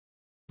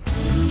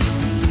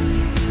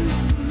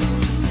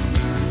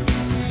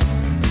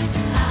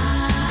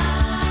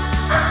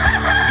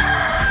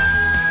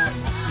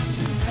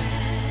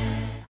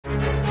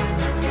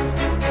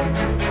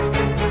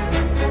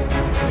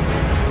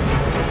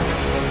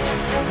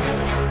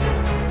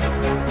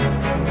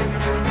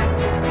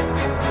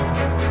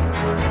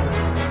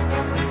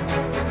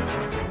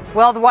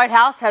Well, the White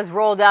House has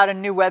rolled out a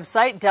new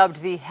website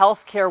dubbed the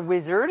Healthcare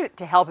Wizard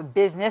to help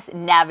business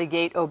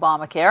navigate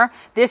Obamacare.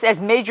 This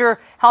as major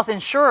health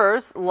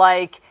insurers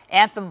like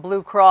Anthem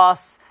Blue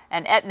Cross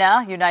and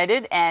Aetna,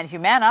 United, and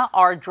Humana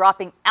are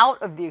dropping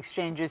out of the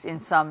exchanges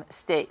in some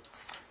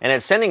states. And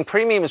it's sending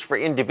premiums for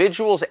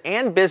individuals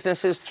and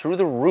businesses through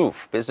the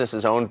roof.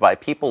 Businesses owned by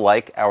people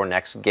like our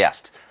next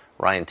guest.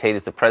 Ryan Tate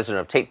is the president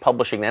of Tate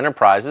Publishing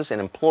Enterprises and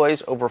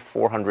employs over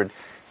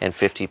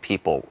 450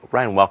 people.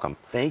 Ryan, welcome.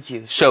 Thank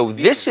you. So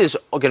this is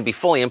going to be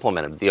fully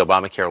implemented, the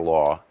Obamacare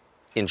law,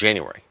 in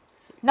January.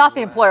 Not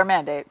the employer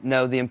mandate.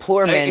 No, the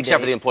employer mandate.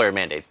 Except for the employer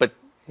mandate. But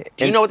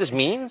do you know what this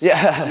means?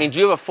 Yeah. I mean, do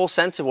you have a full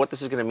sense of what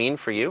this is going to mean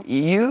for you?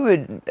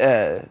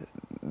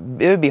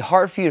 It would be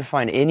hard for you to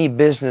find any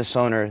business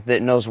owner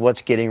that knows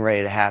what's getting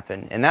ready to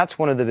happen. And that's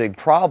one of the big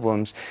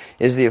problems,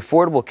 is the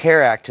Affordable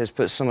Care Act has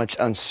put so much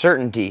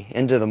uncertainty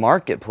into the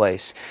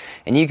marketplace.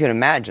 And you can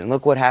imagine,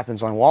 look what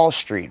happens on Wall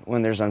Street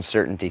when there's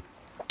uncertainty.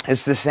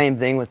 It's the same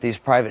thing with these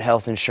private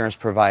health insurance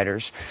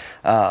providers.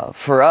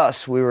 For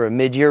us, we were a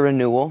mid-year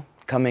renewal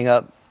coming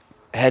up,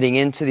 heading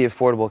into the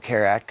Affordable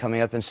Care Act coming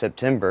up in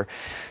September.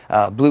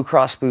 Blue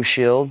Cross Blue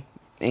Shield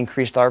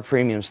increased our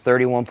premiums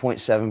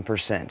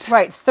 31.7%.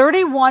 Right,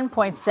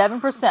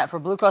 31.7% for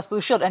Blue Cross Blue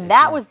Shield. And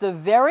that was the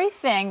very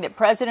thing that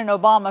President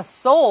Obama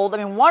sold. I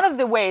mean, one of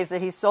the ways that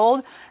he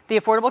sold the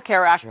Affordable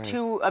Care Act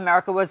to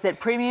America was that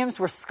premiums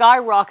were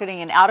skyrocketing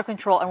and out of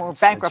control and were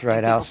bankrupting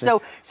people.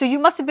 So you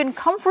must have been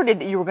comforted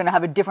that you were going to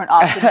have a different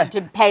option than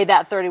to pay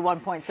that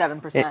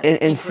 31.7%.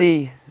 And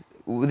see,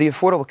 the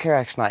Affordable Care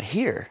Act's not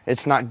here.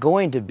 It's not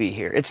going to be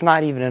here. It's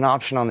not even an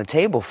option on the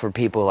table for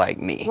people like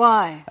me.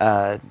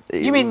 Why?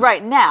 You mean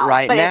right now?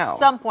 Right now. But at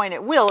some point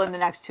it will in the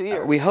next 2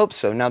 years. We hope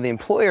so. Now, the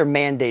employer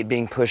mandate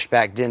being pushed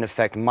back didn't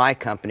affect my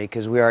company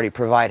because we already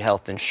provide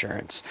health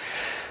insurance.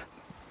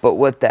 But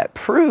what that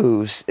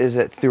proves is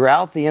that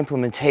throughout the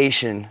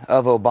implementation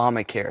of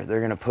Obamacare,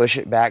 they're going to push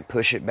it back,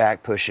 push it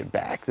back, push it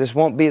back. This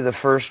won't be the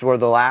first or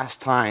the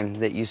last time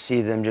that you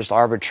see them just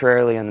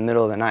arbitrarily in the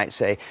middle of the night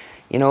say,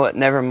 you know what,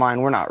 never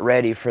mind, we're not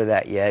ready for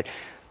that yet.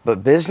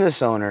 But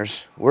business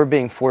owners, we're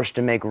being forced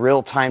to make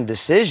real-time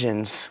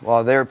decisions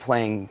while they're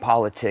playing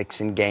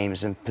politics and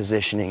games and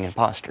positioning and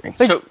posturing.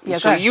 So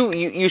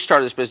you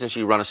started this business,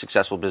 you run a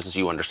successful business,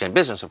 you understand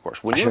business, of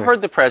course. When you heard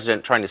the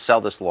president trying to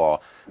sell this law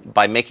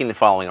by making the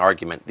following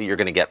argument that you're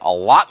going to get a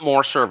lot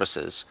more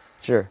services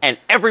and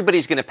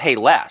everybody's going to pay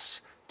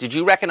less, did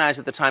you recognize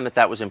at the time that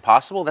that was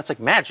impossible? That's like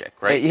magic,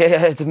 right?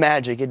 Yeah, it's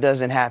magic. It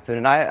doesn't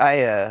happen.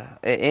 And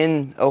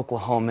in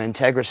Oklahoma,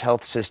 Integris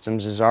Health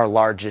Systems is our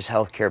largest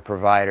healthcare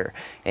provider.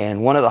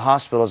 And one of the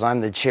hospitals, I'm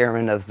the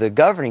chairman of the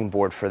governing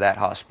board for that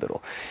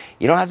hospital.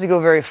 You don't have to go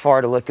very far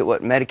to look at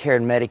what Medicare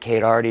and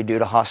Medicaid already do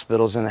to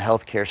hospitals and the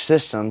healthcare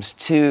systems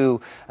to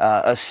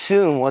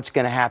assume what's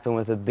going to happen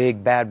with a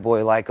big bad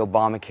boy like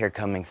Obamacare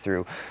coming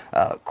through.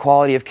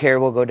 Quality of care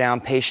will go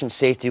down, patient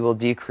safety will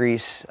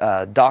decrease,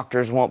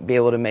 doctors won't be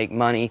able to make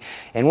money,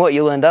 and what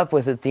you'll end up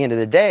with at the end of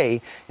the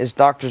day is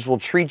doctors will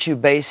treat you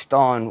based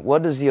on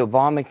what is the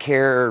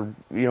Obamacare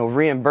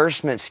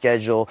reimbursement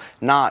schedule,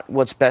 not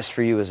what's best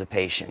for you as a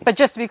patient. But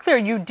just to be clear,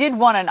 you did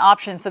want an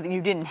option so that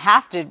you didn't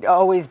have to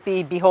always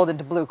be beholden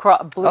to Blue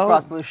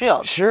Cross Blue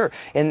Shield. Sure,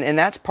 and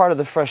that's part of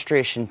the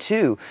frustration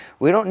too.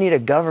 We don't need a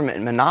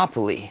government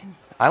monopoly.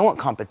 I want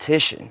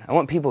competition. I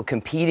want people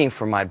competing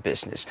for my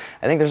business.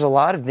 I think there's a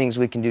lot of things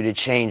we can do to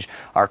change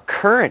our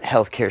current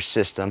healthcare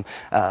system,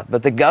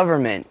 but the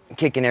government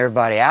kicking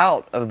everybody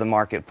out of the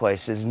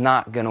marketplace is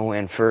not going to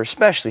win for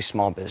especially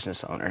small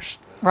business owners.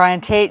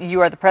 Ryan Tate, you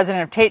are the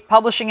president of Tate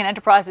Publishing and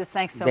Enterprises.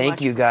 Thanks so much. Thank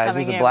you, guys. It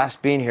was a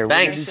blast being here.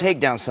 Thanks. We're going to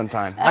do takedowns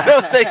sometime. I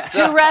don't think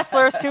so. Two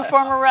wrestlers, two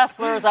former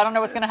wrestlers. I don't know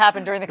what's going to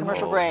happen during the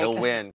commercial break. He'll win.